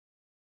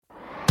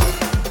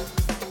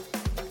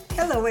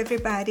Hello,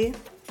 everybody.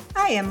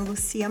 I am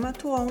Lucia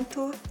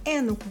Matuonto,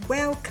 and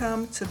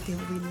welcome to the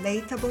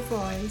Relatable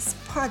Voice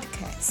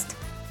podcast,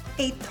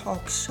 a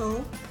talk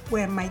show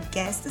where my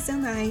guests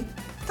and I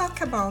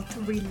talk about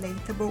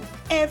relatable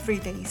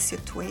everyday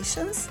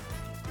situations,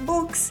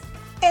 books,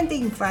 and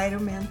the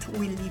environment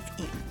we live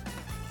in.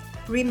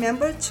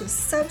 Remember to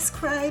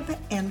subscribe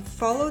and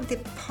follow the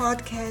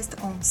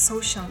podcast on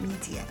social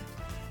media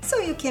so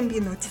you can be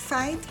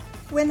notified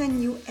when a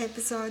new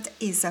episode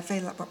is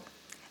available.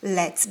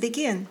 Let's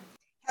begin.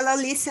 Hello,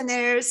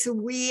 listeners.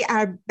 We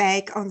are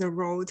back on the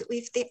road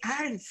with the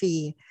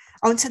RV.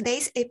 On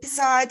today's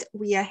episode,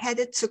 we are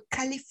headed to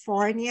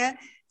California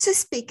to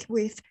speak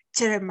with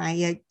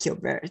Jeremiah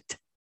Gilbert.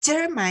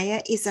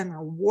 Jeremiah is an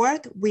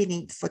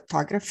award-winning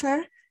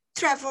photographer,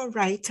 travel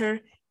writer,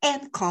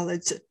 and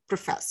college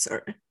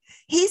professor.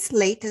 His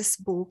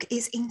latest book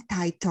is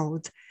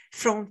entitled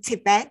From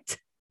Tibet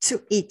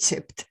to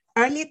Egypt,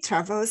 Early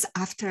Travels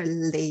After a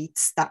Late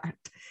Start.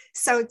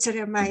 So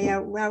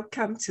Jeremiah,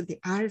 welcome to the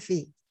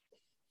RV.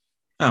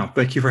 Oh,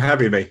 thank you for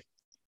having me.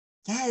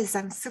 Yes,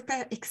 I'm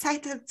super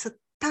excited to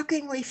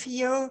talking with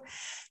you.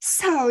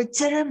 So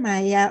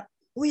Jeremiah,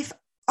 with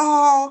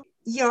all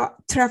your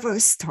travel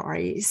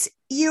stories,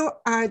 you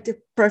are the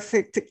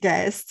perfect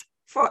guest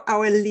for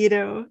our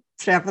little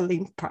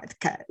traveling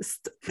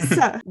podcast.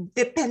 So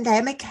the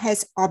pandemic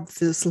has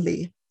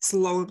obviously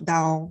slowed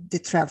down the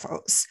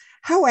travels.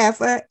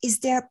 However, is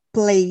there a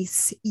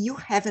place you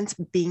haven't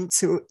been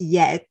to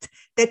yet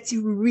that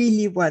you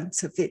really want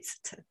to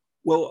visit?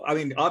 Well, I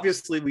mean,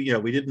 obviously, we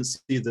didn't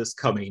see this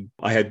coming.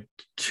 I had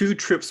 2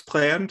 trips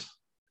planned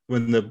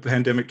when the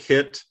pandemic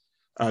hit.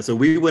 So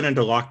we went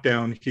into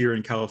lockdown here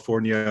in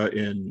California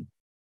in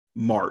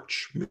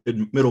March,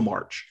 middle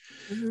March.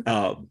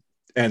 Mm-hmm.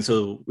 And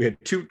so we had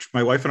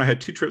my wife and I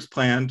had 2 trips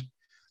planned.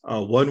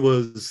 One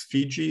was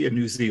Fiji and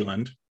New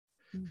Zealand.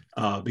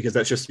 Because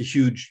that's just a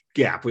huge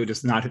gap. We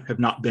just have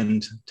not been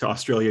to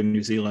Australia and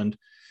New Zealand.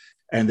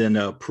 And then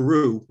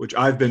Peru, which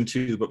I've been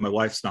to, but my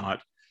wife's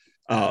not.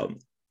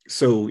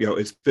 So,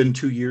 it's been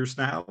 2 years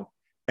now.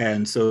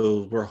 And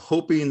so we're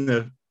hoping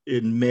that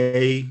in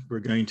May, we're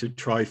going to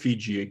try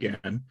Fiji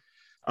again.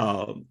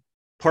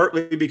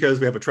 Partly because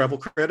we have a travel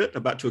credit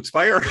about to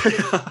expire.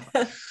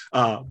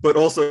 But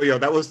also,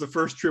 that was the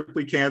first trip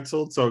we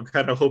canceled. So I'm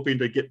kind of hoping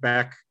to get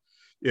back,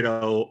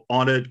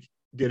 on it,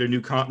 get a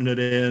new continent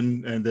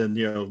in, and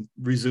then,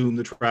 resume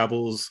the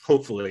travels.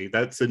 Hopefully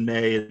that's in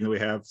May. And then we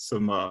have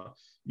some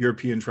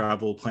European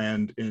travel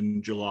planned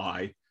in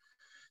July,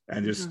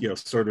 and just,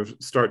 sort of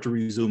start to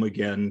resume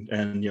again.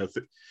 And,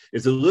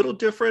 it's a little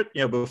different.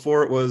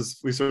 Before it was,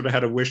 we sort of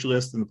had a wish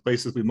list and the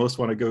places we most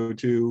want to go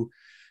to.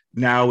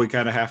 Now we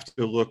kind of have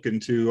to look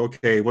into,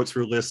 okay, what's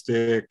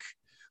realistic?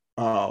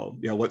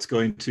 What's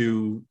going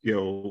to,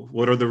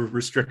 what are the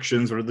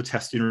restrictions? What are the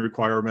testing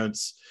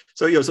requirements?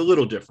 So, it's a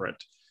little different.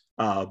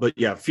 But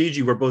yeah,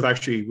 Fiji, we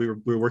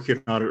were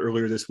working on it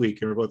earlier this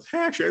week, and we're both, hey,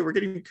 actually, we're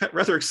getting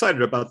rather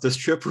excited about this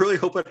trip. Really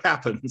hope it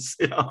happens.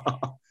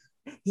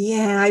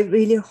 Yeah, I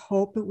really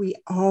hope we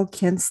all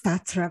can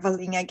start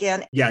traveling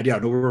again. Yeah,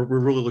 no, we're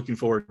really looking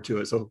forward to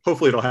it. So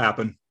hopefully it'll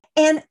happen.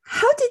 And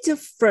how did you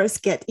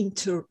first get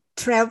into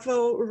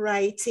travel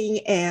writing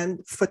and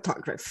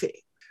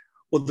photography?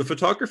 Well, the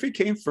photography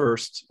came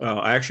first.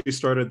 I actually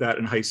started that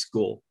in high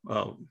school.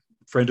 A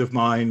friend of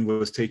mine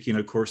was taking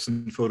a course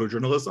in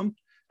photojournalism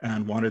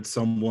and wanted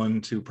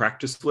someone to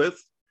practice with.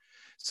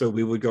 So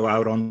we would go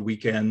out on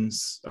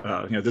weekends.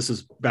 This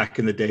is back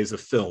in the days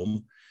of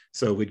film.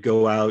 So we'd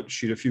go out,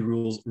 shoot a few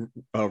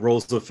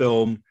rolls of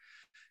film,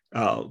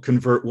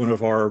 convert one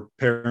of our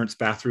parents'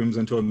 bathrooms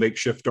into a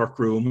makeshift dark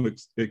room,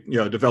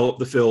 develop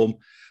the film.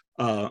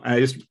 And I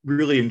just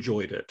really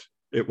enjoyed it.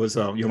 It was,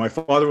 my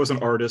father was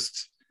an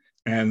artist.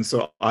 And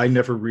so I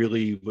never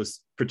really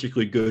was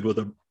particularly good with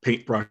a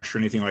paintbrush or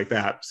anything like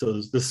that.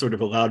 So this sort of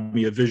allowed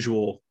me a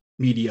visual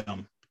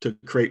medium to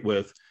create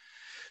with.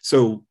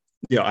 So,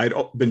 I'd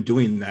been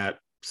doing that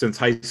since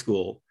high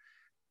school.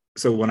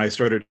 So when I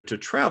started to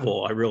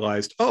travel, I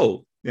realized,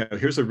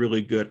 here's a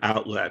really good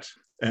outlet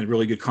and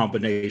really good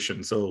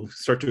combination. So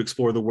start to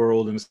explore the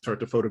world and start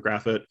to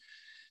photograph it.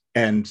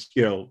 And,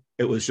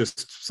 it was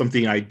just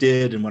something I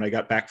did. And when I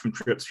got back from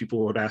trips, people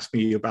would ask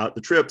me about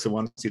the trips and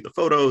want to see the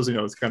photos.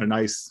 It's kind of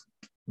nice.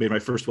 Made my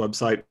first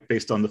website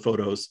based on the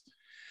photos.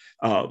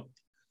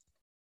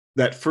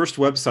 That first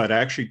website, I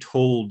actually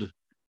told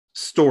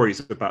stories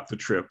about the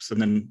trips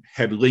and then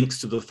had links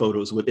to the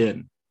photos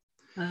within.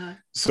 Uh-huh.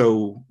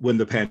 So when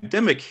the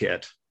pandemic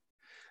hit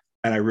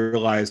and I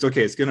realized,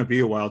 okay, it's going to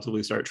be a while till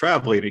we start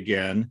traveling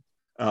again.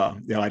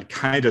 I'd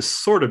kind of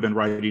sort of been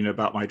writing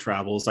about my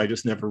travels. I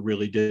just never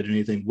really did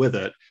anything with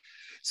it.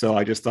 So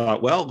I just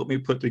thought, well, let me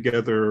put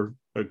together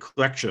a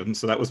collection.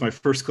 So that was my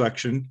first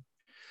collection.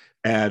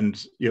 And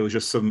it was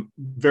just some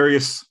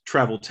various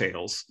travel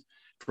tales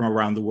from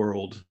around the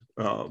world.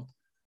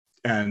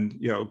 And,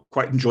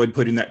 quite enjoyed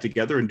putting that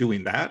together and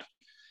doing that.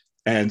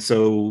 And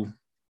so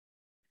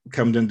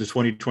coming into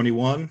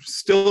 2021,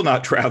 still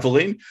not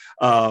traveling.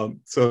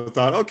 So I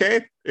thought,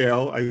 okay,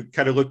 I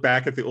kind of look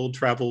back at the old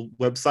travel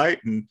website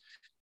and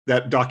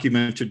that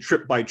documented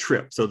trip by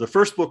trip. So the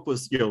first book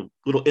was,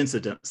 little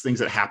incidents, things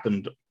that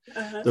happened.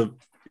 Uh-huh.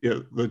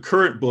 The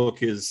current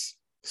book is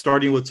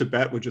starting with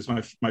Tibet, which is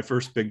my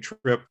first big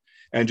trip,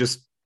 and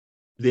just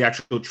the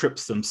actual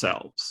trips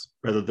themselves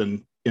rather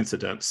than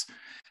incidents.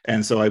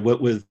 And so I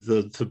went with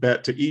the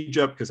Tibet to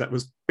Egypt because that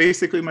was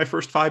basically my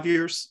first 5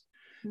 years.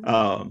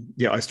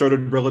 I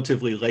started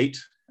relatively late.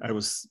 I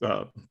was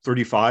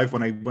 35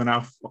 when I went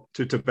out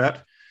to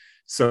Tibet.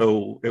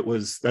 So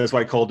that's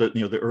why I called it,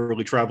 the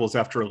early travels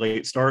after a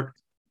late start,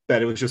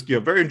 that it was just,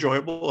 very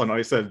enjoyable. And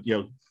I said,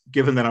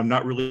 given that I'm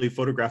not really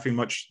photographing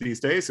much these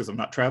days because I'm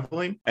not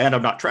traveling,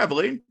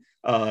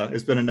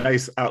 it's been a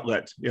nice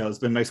outlet. It's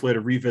been a nice way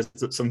to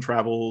revisit some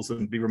travels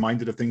and be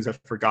reminded of things I've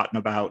forgotten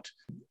about.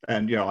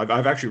 And,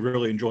 I've actually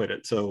really enjoyed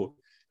it. So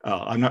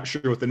I'm not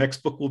sure what the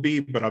next book will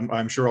be, but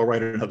I'm sure I'll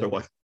write another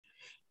one.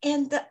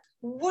 And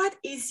what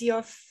is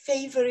your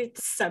favorite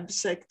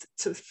subject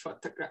to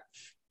photograph?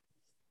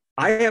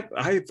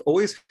 I've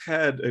always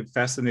had a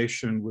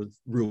fascination with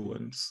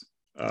ruins.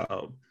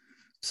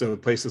 So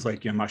places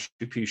like Machu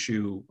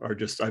Picchu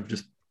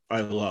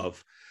I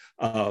love.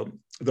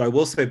 Though I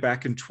will say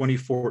back in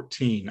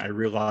 2014, I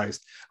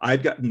realized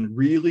I'd gotten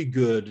really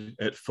good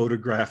at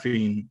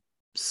photographing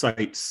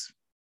sites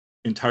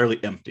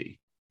entirely empty.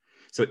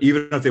 So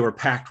even if they were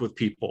packed with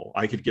people,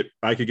 I could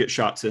get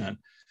shots in.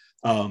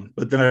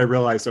 But then I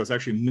realized I was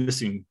actually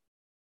missing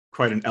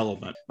quite an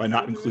element by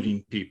not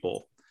including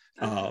people.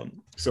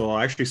 So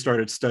I actually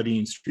started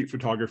studying street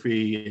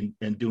photography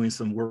and doing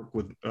some work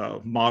with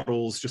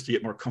models just to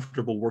get more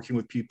comfortable working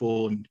with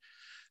people. And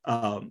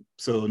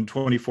so in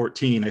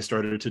 2014, I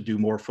started to do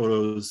more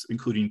photos,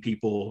 including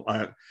people.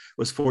 I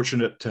was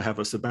fortunate to have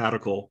a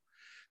sabbatical.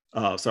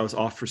 So I was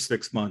off for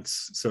 6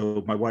 months.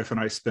 So my wife and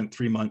I spent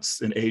 3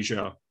 months in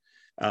Asia.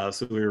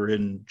 So we were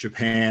in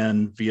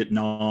Japan,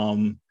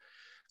 Vietnam,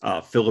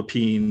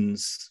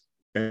 Philippines,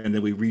 and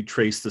then we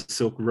retraced the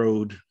Silk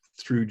Road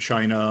through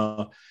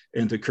China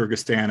into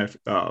Kyrgyzstan,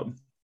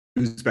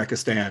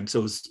 Uzbekistan. So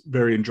it was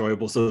very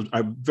enjoyable. So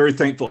I'm very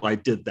thankful I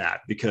did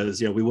that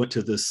because, we went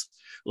to this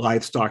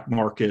livestock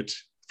market,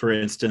 for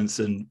instance,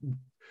 and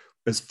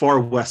as far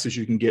west as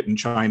you can get in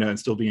China and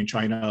still be in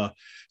China.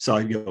 So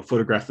I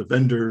photographed the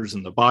vendors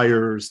and the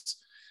buyers.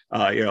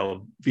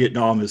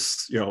 Vietnam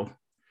is,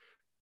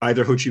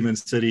 either Ho Chi Minh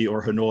City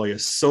or Hanoi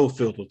is so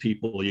filled with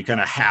people, you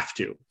kind of have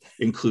to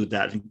include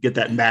that and get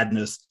that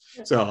madness.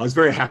 So I was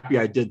very happy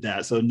I did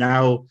that. So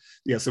now,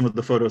 some of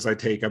the photos I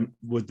take, I'm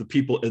with the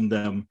people in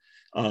them.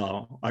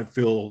 I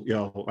feel,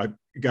 I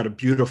got a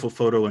beautiful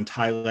photo in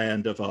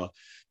Thailand of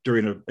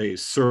during a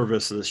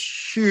service,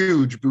 this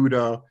huge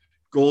Buddha,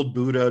 gold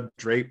Buddha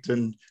draped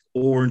in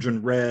orange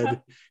and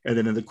red. And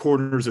then in the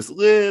corners, this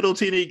little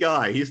teeny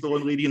guy, he's the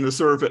one leading the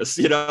service,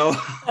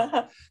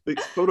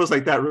 Photos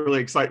like that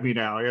really excite me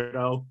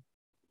now,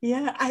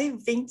 Yeah,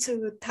 I've been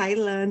to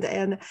Thailand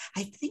and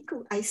I think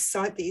I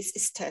saw this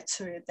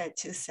statue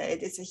that you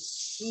said. It's a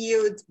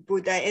huge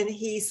Buddha and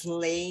he's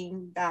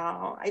laying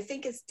down. I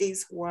think it's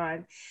this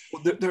one.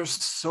 Well, there's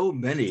so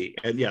many.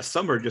 And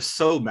some are just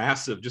so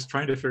massive. Just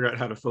trying to figure out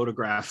how to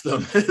photograph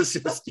them is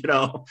just,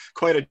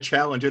 quite a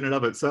challenge in and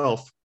of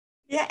itself.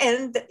 Yeah,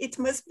 and it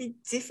must be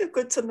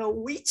difficult to know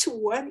which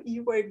one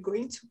you are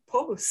going to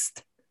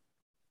post.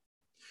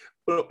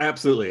 Well,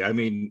 absolutely. I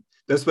mean,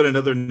 that's been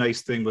another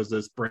nice thing was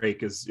this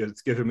break is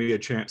it's given me a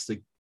chance to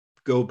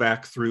go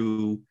back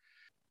through,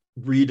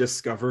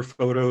 rediscover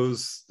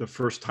photos. The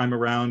first time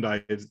around,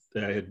 I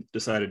had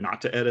decided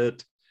not to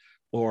edit,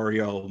 or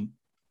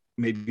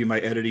maybe my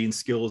editing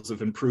skills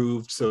have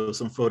improved. So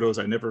some photos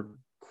I never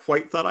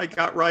quite thought I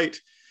got right.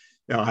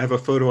 I have a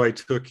photo I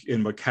took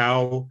in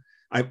Macau.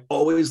 I've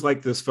always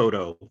liked this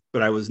photo,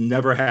 but I was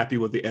never happy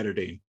with the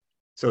editing.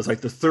 So it's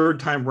like the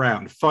third time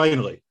round,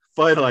 finally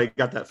I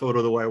got that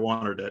photo the way I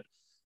wanted it.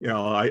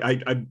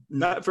 I'm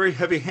not very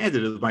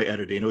heavy-handed with my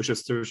editing. There was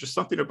just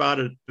something about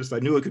it. I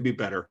knew it could be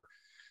better.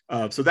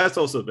 So that's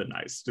also been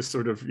nice. Just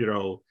sort of,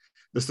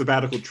 the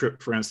sabbatical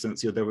trip, for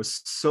instance, there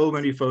was so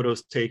many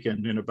photos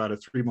taken in about a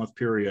 3-month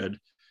period.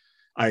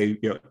 I,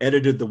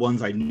 edited the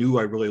ones I knew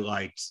I really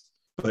liked,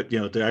 but,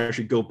 to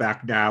actually go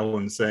back now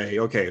and say,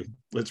 okay,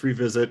 let's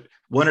revisit.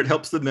 One, it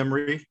helps the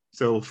memory.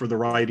 So for the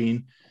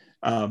writing,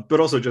 but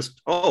also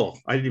just, I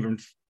didn't even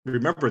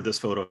remember this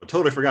photo.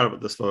 Totally forgot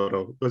about this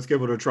photo. Let's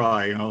give it a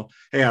try.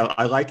 Hey,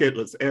 I like it.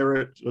 Let's air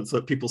it. Let's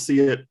let people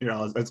see it.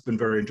 That's been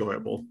very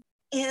enjoyable.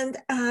 And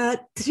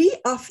 3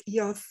 of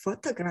your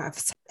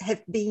photographs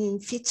have been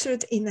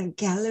featured in a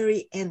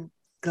gallery in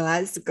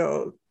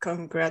Glasgow.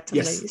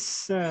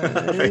 Congratulations.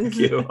 Yes. Thank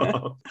you.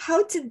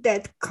 How did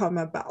that come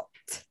about?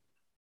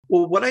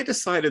 Well, what I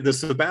decided, the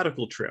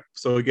sabbatical trip.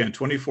 So again,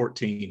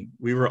 2014,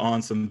 we were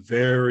on some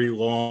very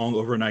long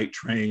overnight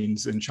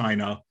trains in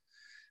China.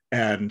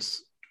 And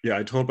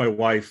I told my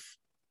wife,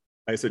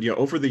 I said,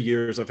 over the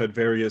years, I've had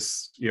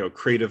various,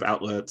 creative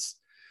outlets,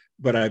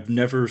 but I've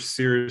never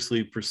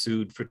seriously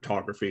pursued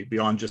photography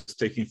beyond just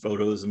taking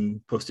photos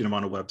and posting them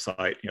on a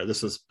website.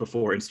 This is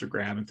before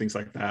Instagram and things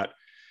like that.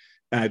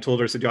 And I told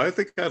her, I said, I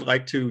think I'd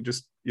like to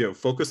just,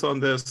 focus on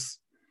this.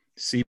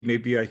 see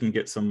maybe I can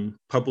get some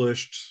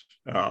published,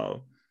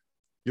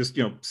 just,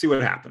 see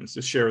what happens,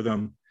 just share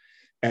them.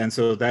 And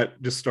so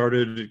that just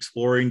started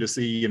exploring to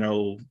see,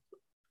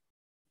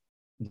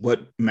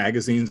 what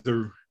magazines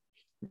are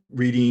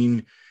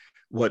reading,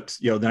 what,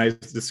 then I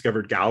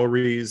discovered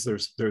galleries.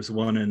 There's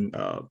one in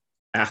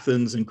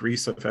Athens in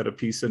Greece I've had a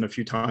piece in a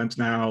few times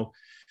now.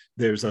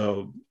 There's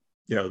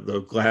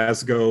the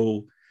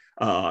Glasgow.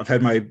 I've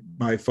had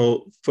my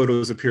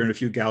photos appear in a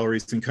few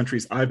galleries in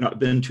countries I've not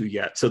been to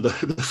yet. So the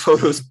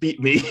photos beat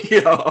me.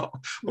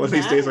 One of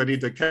these days I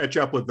need to catch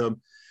up with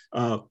them.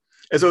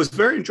 And so it's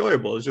very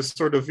enjoyable. It's just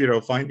sort of,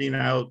 finding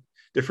out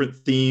different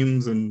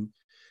themes and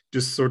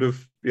just sort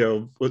of,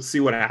 let's see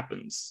what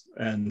happens.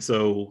 And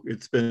so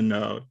it's been,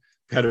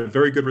 had a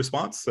very good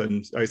response.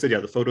 And I said,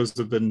 the photos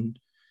have been,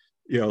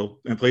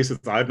 in places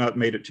I've not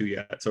made it to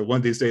yet. So one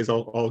of these days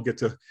I'll get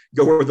to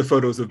go where the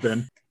photos have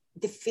been.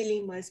 The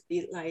feeling must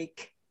be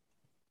like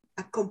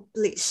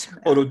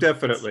accomplishment. Oh, no,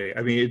 definitely.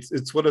 I mean,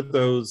 it's one of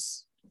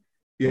those,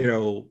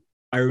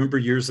 I remember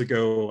years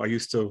ago, I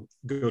used to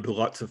go to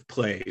lots of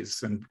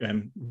plays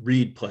and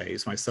read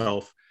plays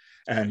myself.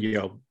 And,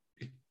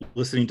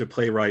 listening to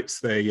playwrights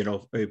say,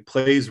 a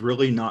play's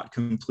really not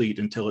complete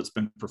until it's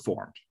been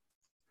performed.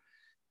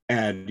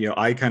 And,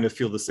 I kind of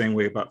feel the same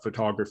way about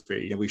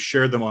photography. We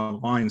share them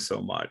online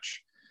so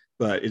much,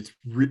 but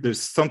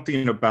there's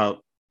something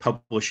about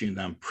publishing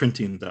them,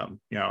 printing them,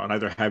 and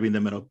either having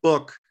them in a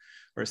book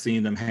or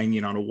seeing them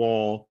hanging on a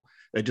wall,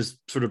 that just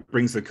sort of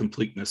brings a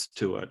completeness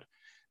to it.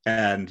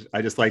 And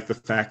I just like the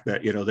fact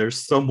that,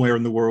 there's somewhere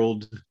in the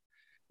world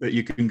that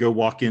you can go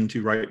walk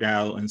into right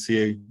now and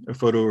see a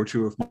photo or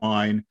two of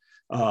mine.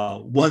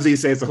 One of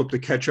these days, I hope to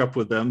catch up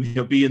with them,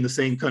 be in the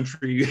same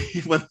country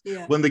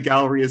when the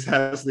gallery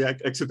has the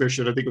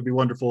exhibition. I think it would be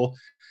wonderful.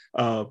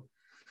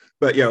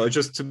 But, it's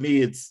just, to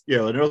me, it's,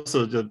 and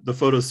also the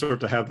photos start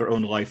to have their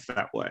own life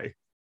that way,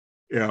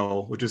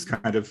 which is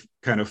kind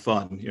of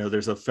fun.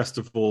 There's a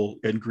festival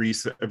in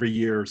Greece every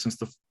year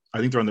I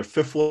think they're on their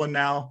 5th one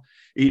now.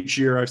 Each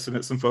year I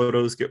submit some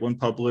photos, get one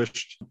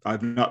published.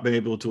 I've not been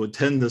able to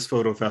attend this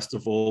photo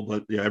festival,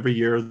 but every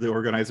year the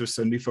organizers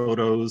send me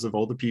photos of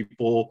all the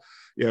people,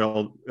 and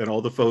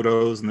all the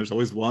photos. And there's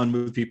always one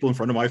with people in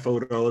front of my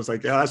photo. It's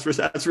like,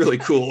 that's really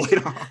cool.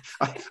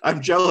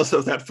 I'm jealous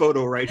of that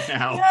photo right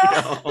now.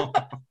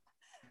 Yeah.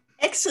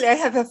 Actually, I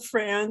have a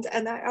friend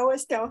and I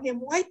always tell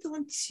him, why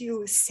don't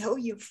you sell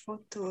your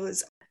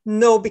photos?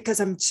 No, because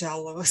I'm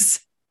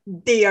jealous.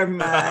 They are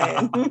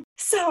mine.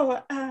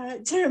 So,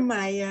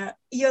 Jeremiah,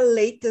 your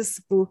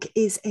latest book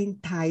is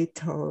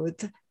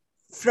entitled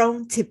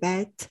From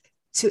Tibet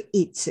to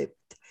Egypt,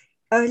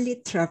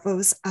 Early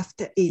Travels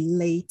After a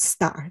Late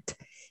Start.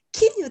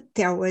 Can you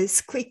tell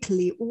us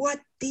quickly what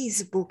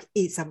this book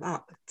is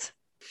about?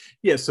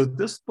 Yeah, so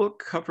this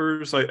book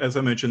covers, as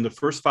I mentioned, the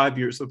first 5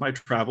 years of my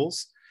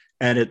travels,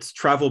 and it's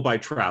travel by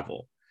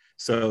travel.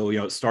 So,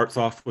 it starts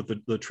off with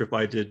the trip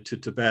I did to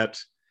Tibet,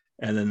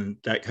 and then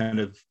that kind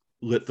of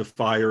lit the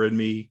fire in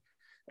me.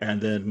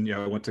 And then,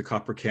 I went to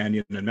Copper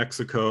Canyon in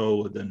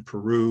Mexico, and then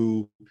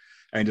Peru,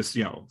 and just,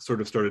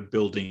 sort of started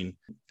building.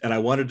 And I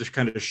wanted to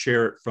kind of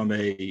share it from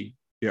a,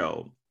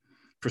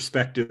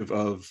 perspective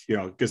of,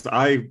 because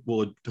I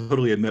will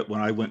totally admit,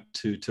 when I went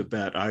to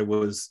Tibet, I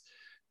was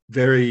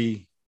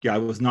I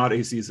was not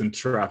a seasoned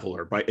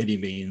traveler by any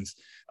means.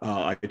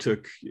 I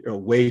took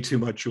way too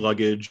much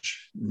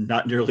luggage,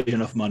 not nearly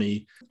enough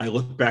money. I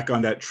look back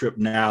on that trip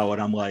now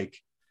and I'm like,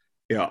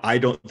 I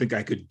don't think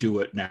I could do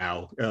it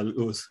now. It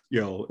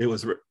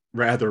was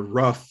rather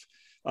rough.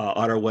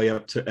 On our way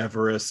up to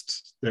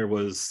Everest, there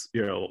was,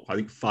 I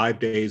think 5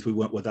 days we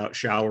went without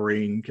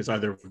showering because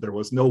either there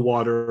was no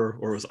water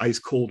or it was ice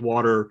cold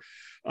water.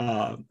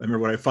 I remember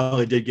when I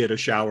finally did get a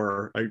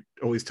shower, I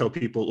always tell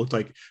people it looked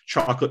like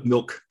chocolate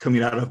milk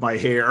coming out of my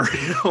hair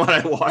when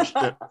I washed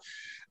it.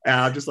 And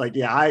I'm just like,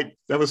 that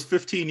was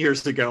 15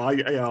 years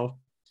ago.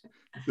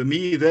 The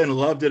me then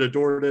loved it,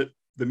 adored it.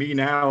 The me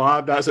now,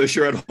 I'm not so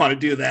sure I don't want to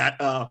do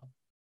that.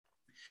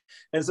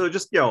 And so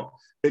just,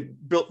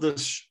 it built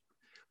this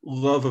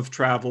love of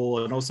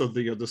travel and also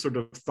the sort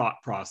of thought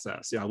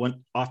process. I went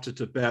off to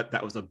Tibet.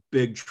 That was a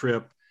big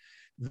trip.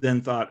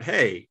 Then thought,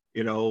 hey,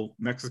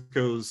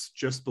 Mexico's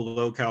just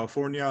below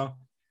California.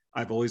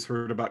 I've always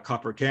heard about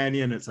Copper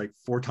Canyon. It's like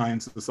 4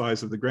 times the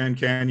size of the Grand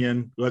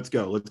Canyon. Let's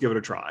go. Let's give it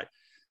a try.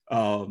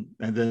 And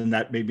then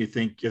that made me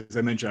think, as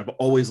I mentioned, I've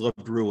always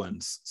loved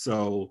ruins.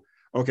 So,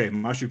 okay,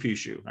 Machu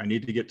Picchu, I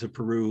need to get to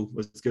Peru.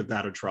 Let's give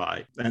that a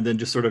try. And then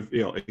just sort of,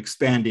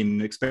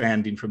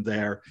 expanding from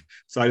there.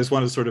 So I just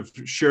want to sort of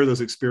share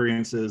those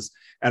experiences.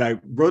 And I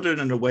wrote it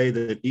in a way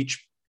that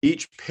each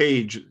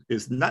page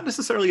is not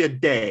necessarily a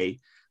day,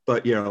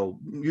 but,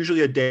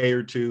 usually a day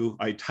or two.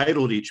 I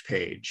titled each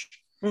page.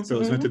 Mm-hmm. So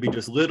it's meant to be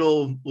just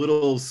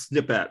little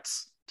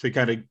snippets to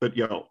kind of, but,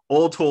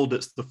 all told,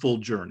 it's the full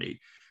journey.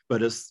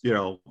 But it's,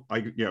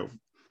 I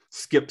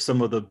skip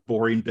some of the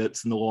boring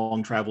bits in the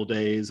long travel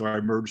days, or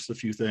I merged a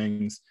few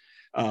things.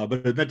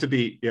 But it's meant to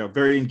be,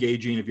 very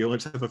engaging. If you only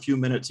have a few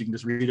minutes, you can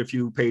just read a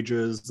few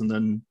pages and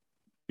then,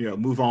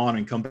 move on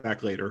and come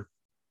back later.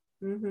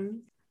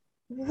 Mhm.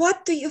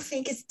 What do you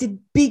think is the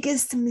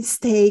biggest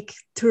mistake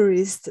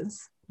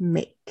tourists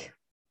make?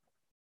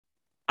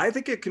 I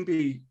think it can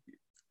be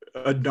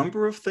a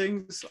number of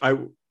things.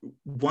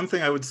 One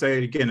thing I would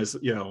say again is,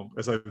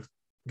 as I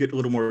get a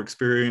little more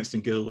experienced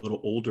and get a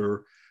little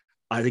older,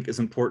 I think it's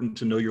important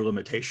to know your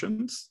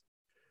limitations.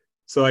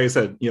 So like I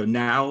said,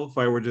 now if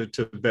I were to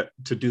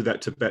do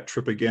that Tibet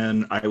trip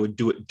again, I would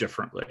do it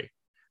differently.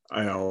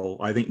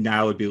 I think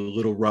now would be a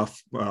little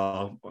rough.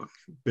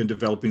 Been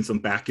developing some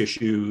back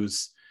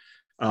issues.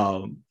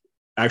 Um,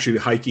 Actually,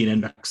 hiking in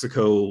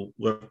Mexico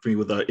left me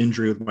with an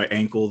injury with my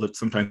ankle that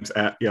sometimes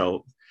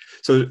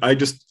So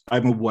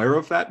I'm aware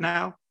of that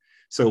now.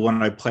 So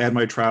when I plan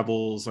my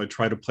travels, I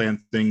try to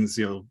plan things,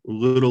 a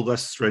little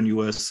less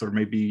strenuous or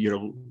maybe, a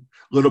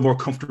little more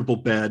comfortable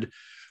bed.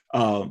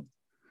 Um,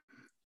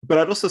 but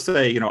I'd also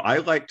say, I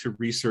like to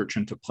research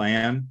and to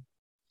plan,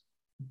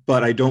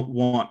 but I don't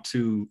want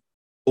to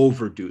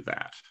overdo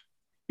that.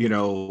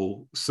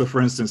 So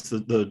for instance,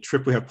 the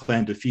trip we have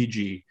planned to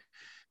Fiji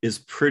is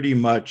pretty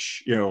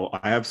much, I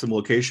have some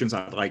locations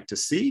I'd like to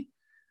see,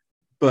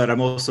 but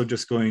I'm also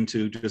just going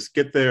to just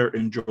get there,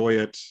 enjoy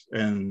it,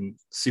 and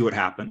see what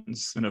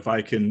happens. And if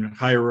I can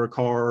hire a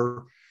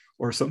car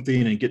or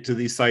something and get to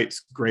these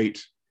sites,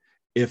 great.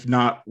 If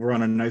not, we're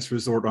on a nice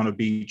resort on a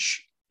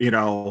beach,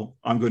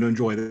 I'm going to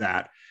enjoy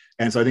that.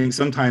 And so I think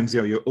sometimes,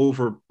 you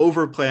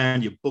over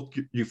plan, you book,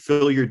 you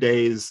fill your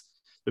days.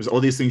 There's all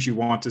these things you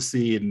want to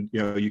see, and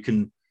you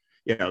can,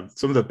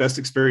 some of the best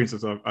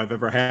experiences I've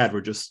ever had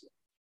were just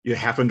you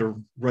happen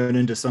to run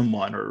into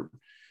someone or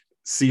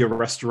see a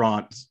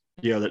restaurant,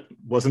 that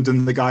wasn't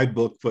in the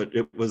guidebook, but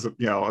it was,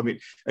 I mean,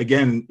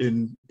 again,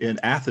 in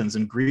Athens,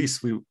 in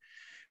Greece, we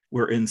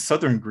were in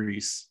southern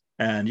Greece,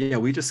 and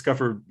we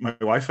discovered, my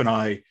wife and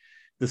I,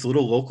 this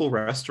little local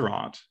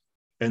restaurant,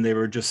 and they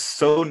were just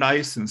so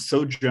nice and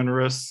so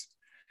generous.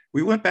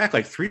 We went back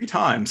like 3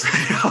 times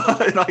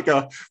in like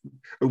a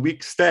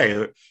week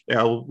stay.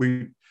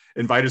 We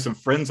invited some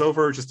friends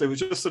over. It was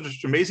just such an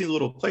amazing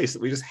little place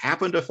that we just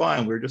happened to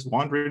find. We were just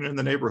wandering in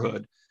the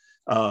neighborhood.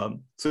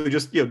 So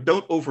just,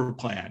 don't over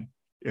plan.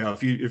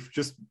 If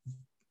just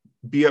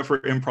be up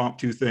for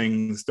impromptu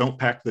things, don't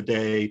pack the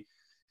day,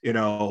 and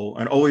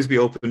always be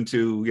open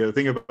to, the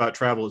thing about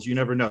travel is you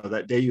never know,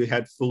 that day you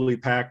had fully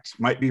packed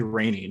might be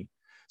raining.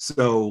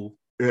 So,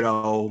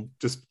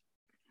 just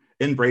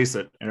embrace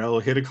it,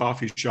 hit a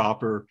coffee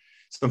shop or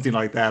something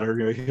like that,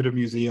 or, hit a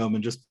museum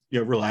and just,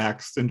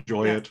 relax,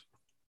 enjoy it.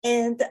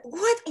 And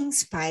what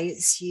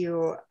inspires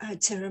you,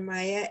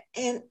 Jeremiah?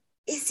 And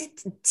is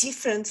it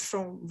different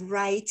from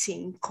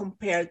writing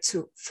compared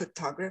to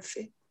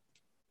photography?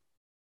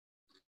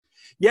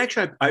 Yeah,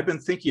 actually, I've been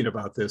thinking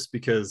about this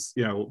because,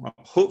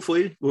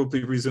 hopefully we'll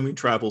be resuming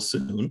travel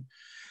soon.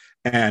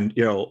 And,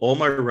 all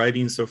my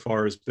writing so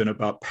far has been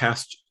about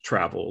past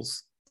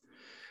travels.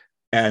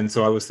 And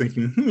so I was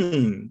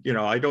thinking,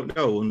 I don't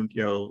know. And,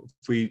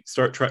 if we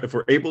if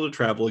we're able to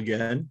travel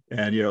again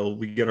and,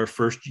 we get our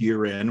first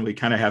year in, we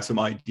kind of have some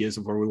ideas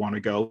of where we want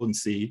to go and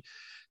see,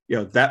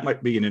 that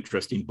might be an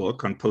interesting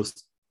book on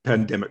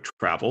post-pandemic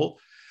travel.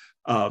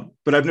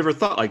 But I've never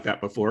thought like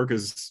that before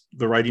because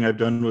the writing I've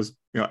done was,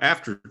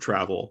 after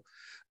travel.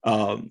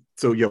 So,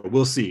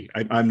 we'll see.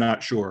 I'm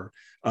not sure.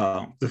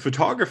 The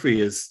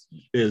photography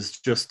is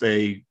just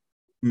a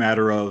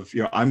matter of,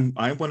 I'm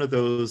one of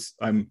those,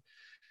 I'm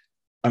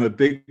a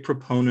big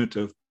proponent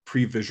of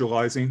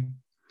pre-visualizing.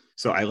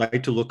 So I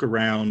like to look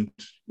around,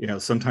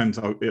 sometimes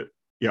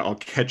I'll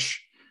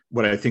catch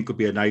what I think would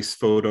be a nice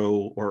photo,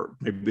 or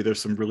maybe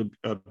there's some really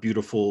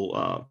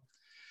beautiful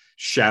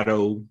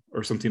shadow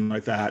or something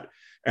like that.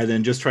 And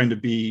then just trying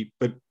to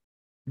but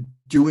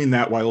doing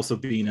that while also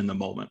being in the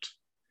moment.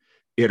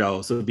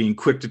 So being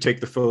quick to take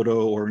the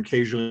photo, or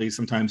occasionally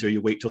sometimes you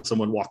wait till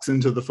someone walks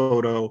into the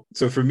photo.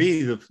 So for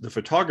me, the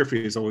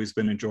photography has always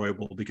been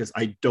enjoyable because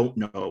I don't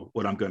know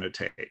what I'm going to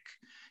take.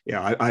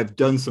 I've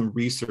done some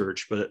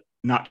research, but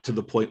not to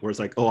the point where it's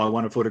like, oh, I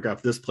want to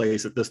photograph this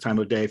place at this time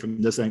of day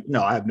from this thing.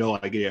 No, I have no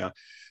idea.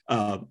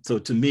 So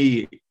to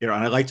me, and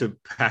I like to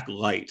pack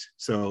light.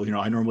 So,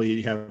 I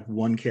normally have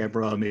one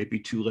camera, maybe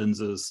 2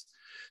 lenses.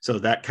 So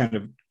that kind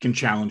of can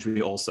challenge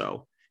me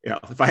also.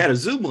 If I had a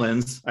zoom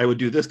lens, I would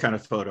do this kind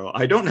of photo.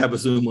 I don't have a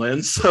zoom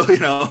lens, so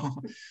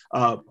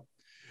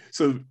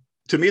so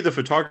to me, the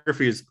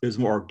photography is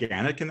more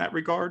organic in that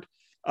regard.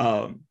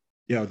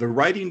 The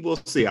writing, we'll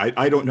see.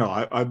 I don't know.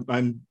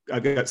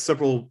 I've got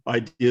several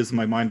ideas in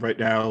my mind right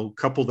now. A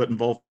couple that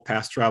involve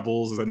past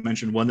travels, as I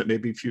mentioned. One that may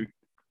be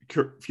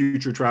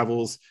future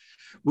travels.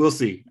 We'll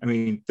see. I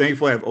mean,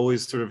 thankfully, I've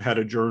always sort of had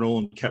a journal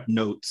and kept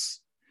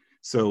notes,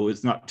 so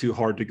it's not too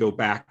hard to go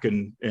back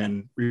and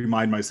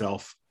remind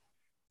myself.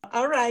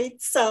 All right.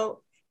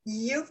 So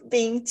you've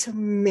been to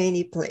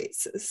many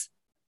places.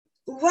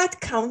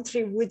 What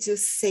country would you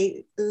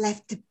say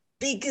left the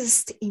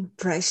biggest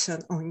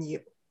impression on you?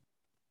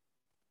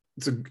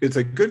 It's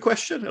a good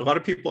question. A lot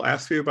of people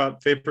ask me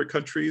about favorite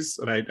countries,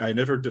 and I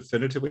never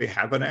definitively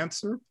have an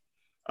answer.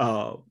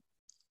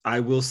 I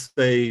will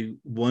say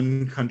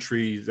one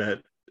country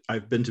that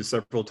I've been to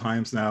several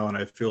times now, and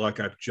I feel like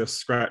I've just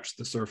scratched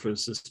the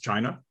surface, is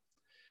China,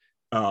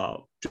 uh,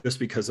 just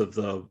because of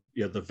the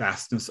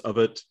vastness of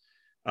it.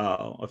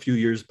 A few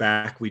years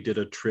back, we did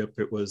a trip.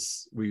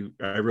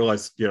 I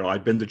realized,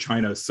 I'd been to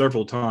China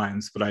several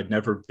times, but I'd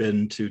never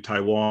been to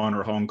Taiwan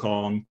or Hong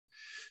Kong.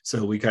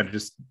 So we kind of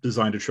just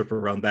designed a trip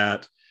around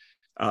that.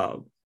 Uh,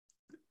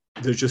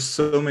 there's just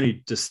so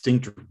many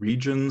distinct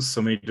regions,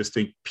 so many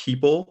distinct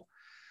people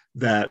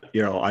that,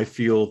 I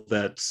feel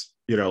that,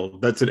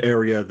 that's an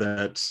area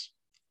that,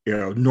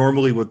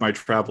 normally with my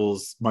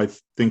travels, my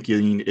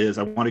thinking is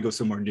I want to go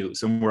somewhere new,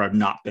 somewhere I've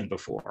not been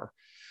before.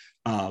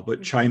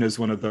 But China is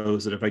one of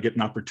those that if I get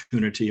an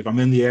opportunity, if I'm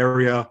in the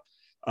area,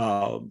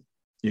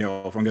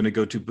 if I'm going to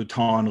go to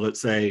Bhutan, let's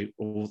say,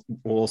 we'll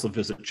also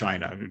visit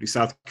China. I'm going to be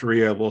South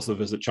Korea, we'll also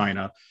visit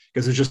China,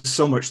 because there's just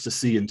so much to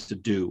see and to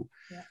do.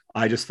 Yeah.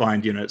 I just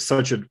find, it's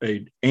such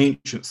an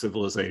ancient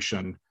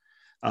civilization.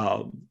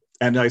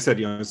 And like I said,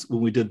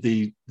 when we did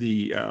the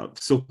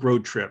Silk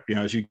Road trip,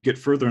 as you get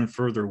further and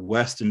further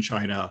west in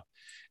China,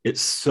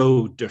 it's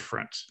so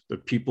different. The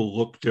people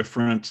look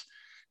different.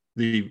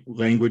 The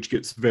language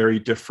gets very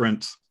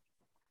different.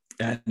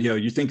 And,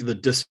 you think of the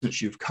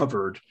distance you've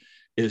covered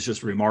is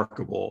just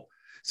remarkable.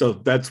 So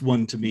that's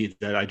one to me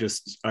that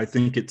I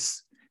think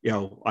it's,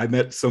 I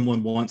met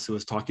someone once who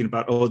was talking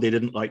about, they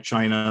didn't like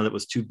China, that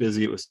was too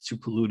busy, it was too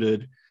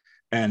polluted.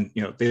 And,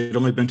 they'd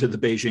only been to the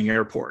Beijing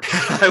airport.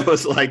 I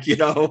was like,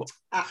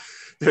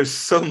 there's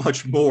so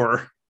much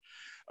more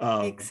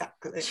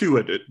exactly to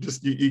it. It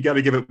just, you got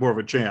to give it more of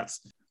a chance.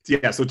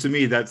 Yeah. So to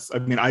me,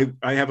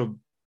 I have a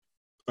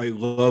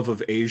love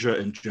of Asia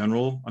in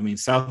general.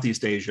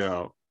 Southeast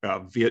Asia,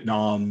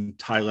 Vietnam,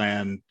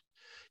 Thailand,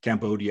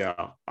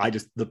 Cambodia.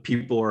 The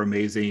people are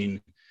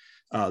amazing.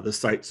 The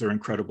sites are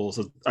incredible.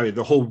 So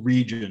the whole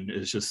region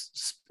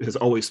has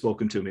always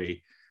spoken to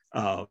me.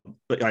 But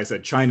like I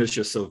said, China's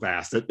just so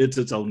vast. It's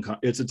its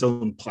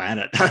own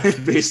planet,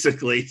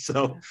 basically.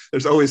 So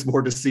there's always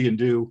more to see and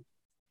do.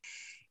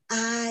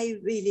 I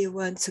really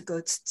want to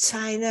go to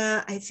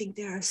China. I think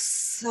there are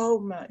so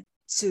much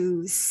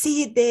to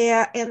see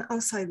there. And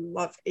also I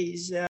love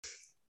Asia.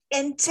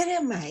 And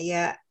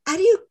Jeremiah, are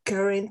you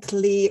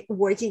currently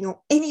working on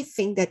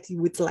anything that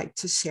you would like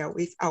to share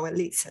with our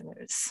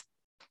listeners?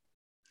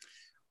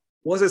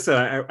 Well, as I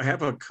said, I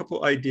have a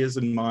couple ideas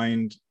in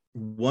mind.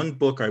 One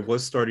book I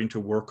was starting to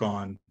work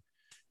on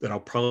that I'll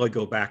probably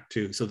go back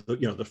to. So,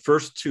 the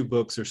first two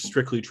books are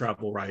strictly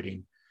travel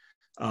writing.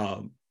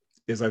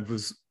 Is I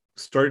was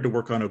starting to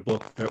work on a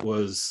book that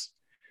was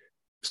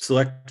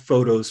select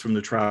photos from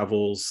the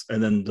travels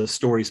and then the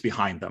stories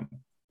behind them.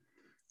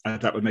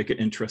 That would make an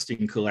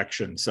interesting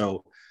collection.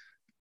 So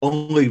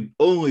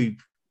only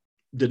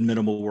did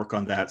minimal work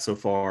on that so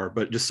far,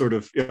 but just sort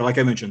of, like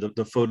I mentioned,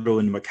 the photo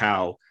in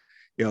Macau,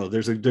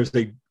 there's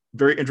a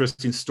very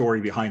interesting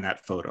story behind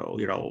that photo.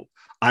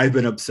 I've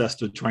been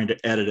obsessed with trying to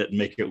edit it and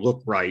make it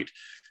look right.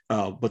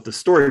 But the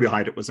story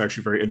behind it was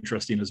actually very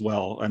interesting as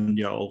well. And,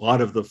 a lot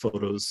of the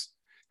photos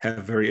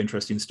have very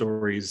interesting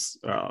stories,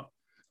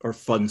 or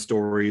fun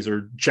stories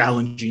or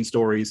challenging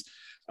stories.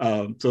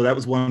 So that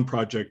was one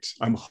project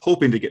I'm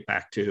hoping to get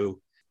back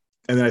to.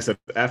 And then I said,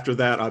 after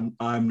that,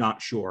 I'm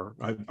not sure.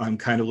 I'm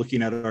kind of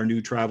looking at our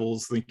new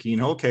travels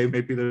thinking, okay,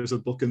 maybe there's a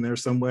book in there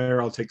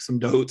somewhere. I'll take some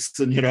notes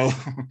and,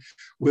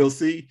 we'll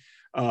see.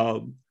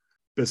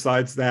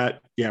 Besides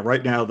that,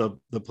 right now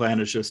the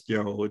plan is just,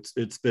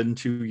 it's been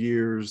 2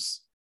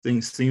 years.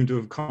 Things seem to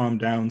have calmed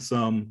down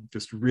some,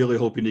 just really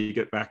hoping to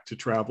get back to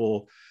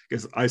travel,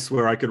 because I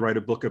swear I could write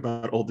a book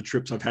about all the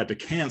trips I've had to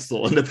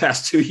cancel in the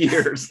past 2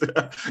 years and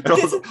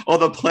all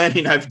the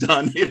planning I've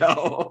done,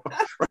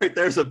 right,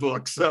 there's a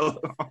book. So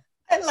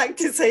I like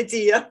this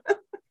idea.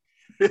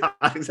 Yeah,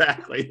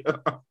 exactly.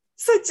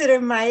 So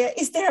Jeremiah,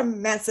 is there a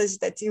message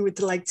that you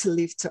would like to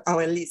leave to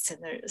our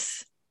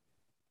listeners?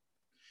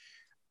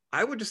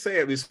 I would just say,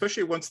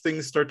 especially once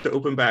things start to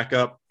open back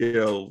up,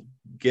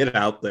 get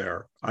out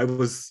there. I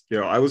was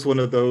one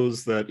of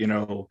those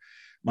that,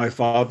 my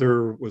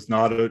father was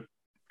not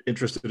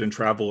interested in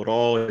travel at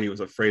all. He was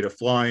afraid of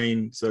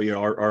flying. So,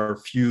 our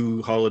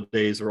few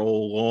holidays are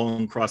all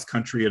long cross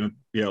country and,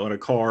 in a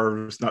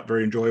car. It's not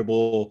very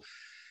enjoyable.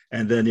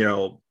 And then,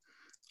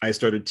 I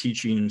started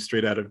teaching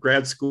straight out of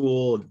grad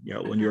school.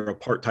 When you're a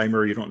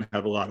part-timer, you don't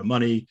have a lot of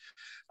money.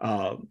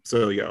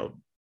 So,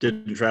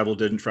 didn't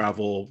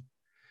travel.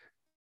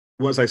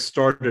 Once I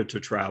started to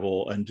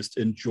travel and just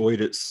enjoyed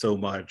it so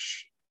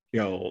much,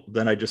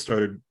 then I just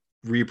started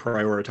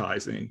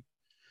reprioritizing.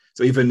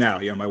 So even now,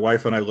 my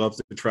wife and I love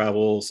to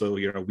travel. So,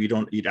 we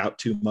don't eat out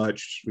too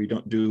much. We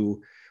don't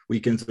do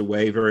weekends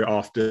away very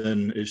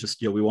often. It's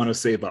just, we want to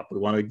save up. We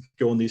want to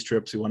go on these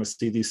trips. We want to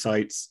see these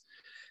sites.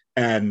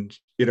 And,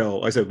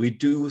 like I said, we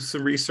do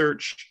some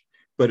research,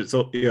 but it's,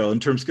 in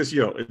terms, because,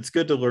 it's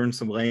good to learn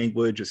some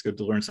language. It's good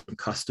to learn some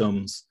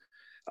customs.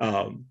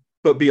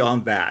 But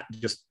beyond that,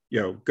 just,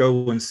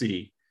 go and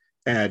see.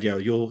 And,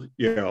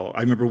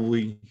 I remember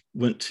we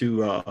went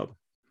to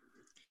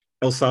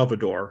El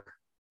Salvador.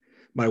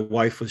 My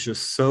wife was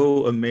just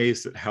so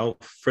amazed at how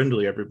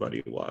friendly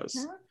everybody was.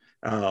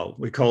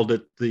 We called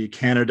it the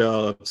Canada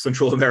of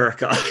Central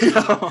America,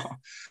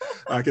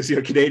 because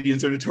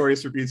Canadians are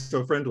notorious for being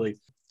so friendly,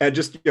 and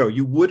just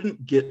you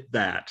wouldn't get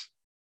that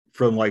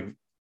from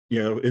in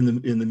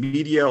the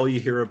media. All you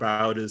hear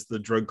about is the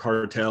drug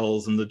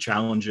cartels and the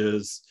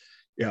challenges,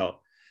 and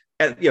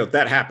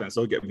that happens.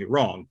 Don't get me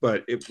wrong,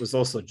 but it was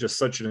also just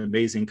such an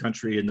amazing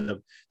country,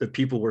 and the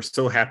people were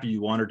so happy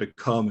you wanted to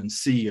come and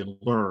see and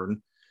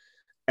learn.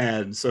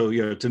 And so,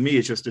 to me,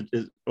 it's just,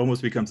 it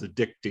almost becomes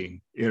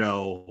addicting.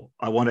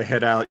 I want to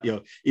head out,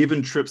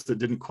 even trips that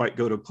didn't quite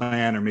go to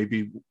plan or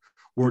maybe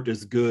weren't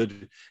as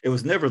good. It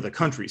was never the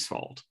country's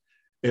fault.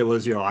 It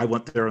was, I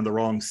went there in the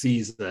wrong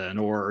season,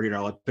 or,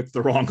 I picked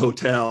the wrong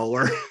hotel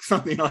or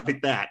something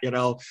like that.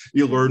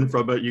 You learn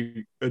from it,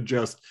 you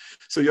adjust.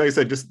 So, like I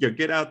said, just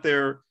get out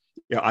there.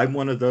 I'm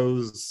one of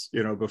those,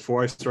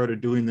 before I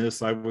started doing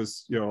this, I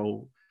was,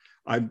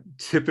 I'm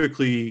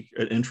typically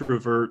an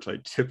introvert. I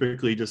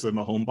typically just am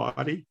a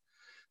homebody.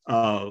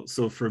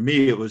 So for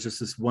me, it was just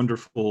this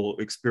wonderful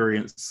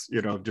experience,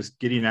 just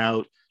getting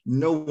out.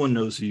 No one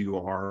knows who you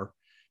are.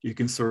 You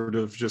can sort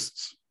of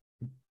just,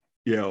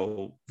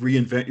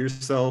 reinvent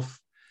yourself.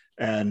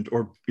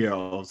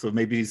 So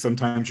maybe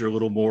sometimes you're a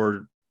little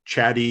more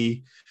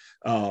chatty.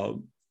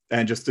 And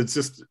it's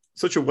just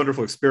such a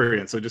wonderful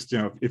experience. So just,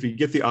 if you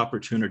get the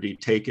opportunity,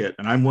 take it.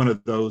 And I'm one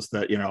of those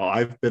that,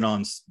 I've been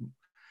on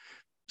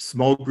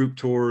small group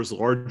tours,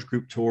 large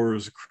group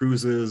tours,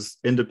 cruises,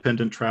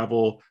 independent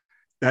travel.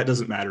 That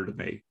doesn't matter to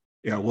me.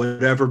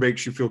 Whatever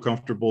makes you feel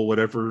comfortable,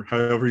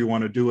 however you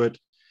want to do it,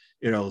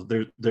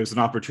 there's an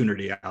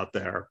opportunity out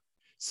there.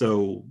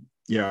 So,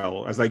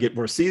 as I get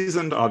more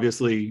seasoned,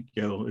 obviously,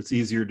 it's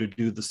easier to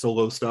do the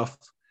solo stuff.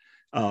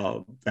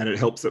 And it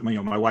helps that,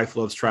 my wife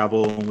loves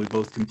travel and we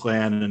both can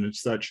plan and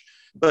such.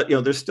 But,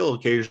 there's still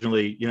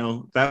occasionally,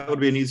 that would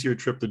be an easier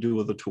trip to do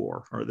with a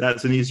tour, or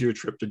that's an easier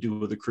trip to do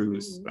with a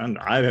cruise. Mm-hmm. And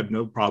I have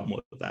no problem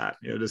with that.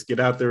 Just get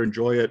out there,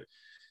 enjoy it.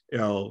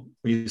 When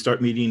you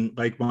start meeting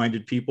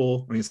like-minded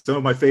people, some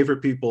of my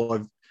favorite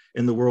people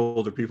in the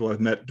world are people I've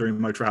met during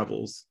my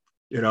travels,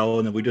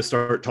 and then we just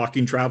start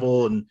talking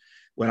travel. And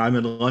when I'm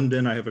in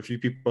London, I have a few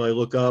people I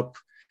look up,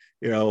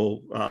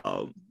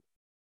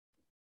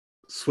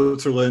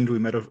 Switzerland, we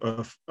met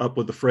up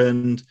with a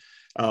friend,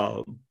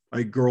 a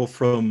girl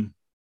from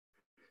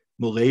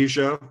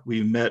Malaysia,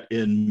 we met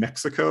in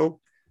Mexico,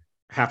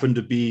 happened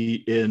to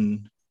be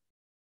in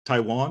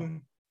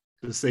Taiwan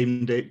the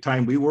same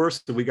time we were.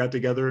 So we got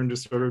together and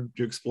just started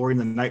exploring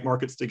the night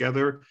markets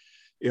together.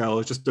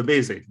 It's just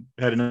amazing.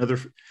 I had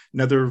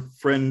another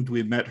friend,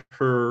 we met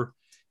her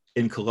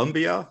in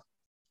Colombia.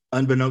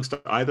 Unbeknownst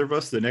to either of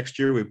us, the next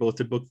year we both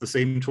had booked the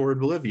same tour in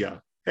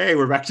Bolivia. Hey,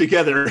 we're back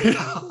together.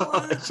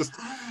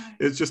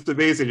 It's just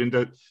amazing.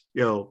 And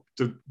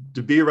to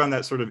be around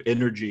that sort of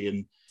energy,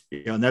 and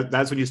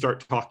that's when you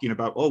start talking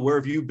about, oh, where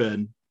have you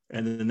been?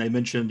 And then they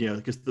mentioned,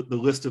 because the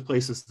list of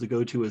places to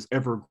go to is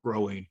ever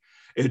growing.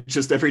 It's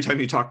just every time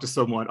you talk to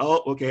someone,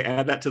 oh, okay,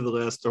 add that to the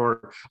list.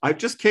 Or I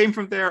just came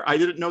from there. I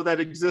didn't know that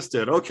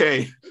existed.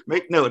 Okay,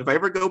 make note if I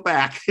ever go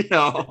back,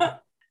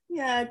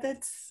 Yeah,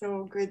 that's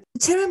so good.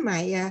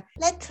 Jeremiah,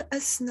 let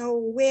us know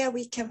where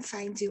we can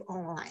find you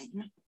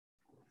online.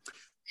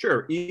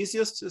 Sure.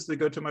 Easiest is to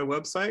go to my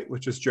website,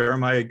 which is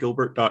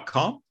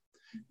jeremiahgilbert.com.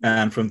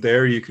 And from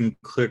there, you can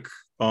click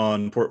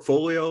on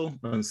portfolio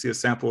and see a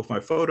sample of my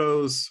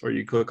photos, or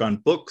you click on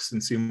books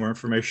and see more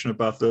information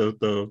about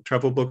the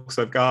travel books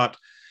I've got.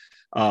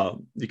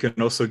 You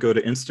can also go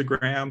to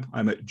Instagram.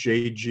 I'm at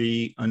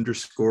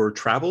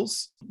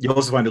JG_travels. You'll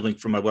also find a link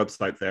from my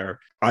website there.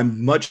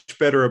 I'm much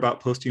better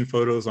about posting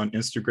photos on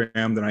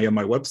Instagram than I am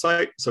my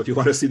website. So if you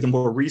want to see the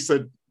more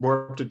recent,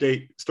 more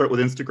up-to-date, start with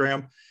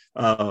Instagram.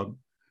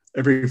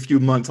 Every few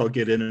months, I'll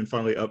get in and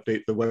finally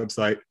update the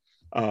website.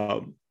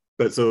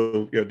 But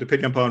so,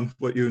 depending upon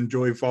what you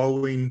enjoy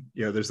following,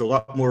 there's a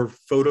lot more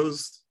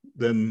photos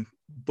than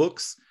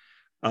books.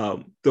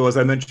 Though, as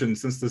I mentioned,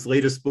 since this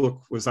latest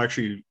book was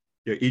actually,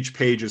 each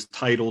page is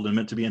titled and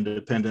meant to be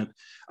independent,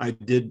 I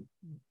did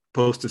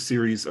post a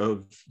series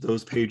of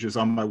those pages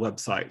on my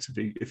website. So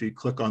if you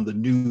click on the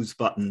news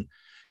button,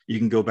 you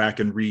can go back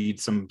and read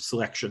some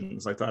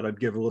selections. I thought I'd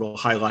give a little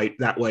highlight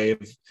that way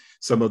of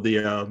some of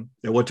the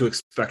what to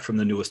expect from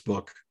the newest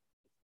book.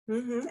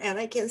 Mm-hmm. And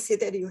I can see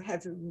that you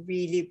have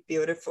really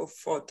beautiful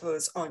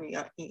photos on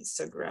your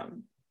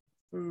Instagram.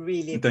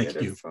 Really Thank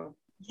beautiful.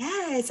 You.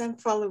 Yes, I'm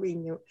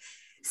following you.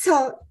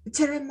 So,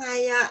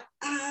 Jeremiah,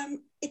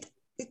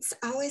 it's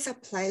always a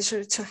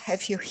pleasure to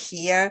have you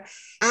here.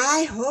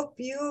 I hope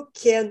you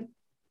can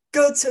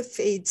go to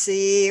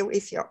Fiji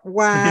with your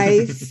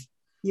wife.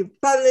 You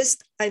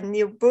published a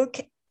new book,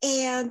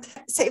 and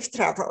safe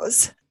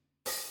travels.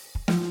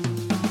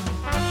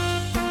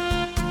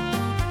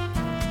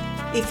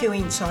 If you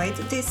enjoyed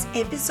this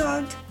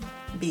episode,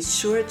 be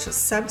sure to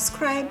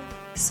subscribe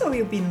so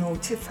you'll be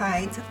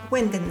notified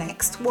when the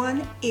next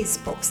one is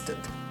posted.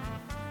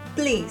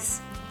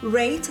 Please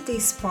rate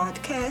this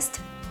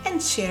podcast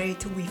and share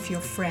it with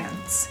your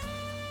friends.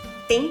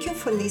 Thank you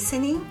for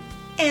listening,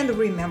 and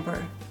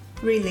remember,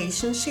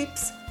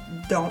 relationships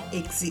don't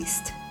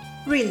exist.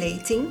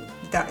 Relating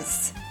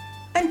does.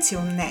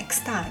 Until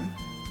next time.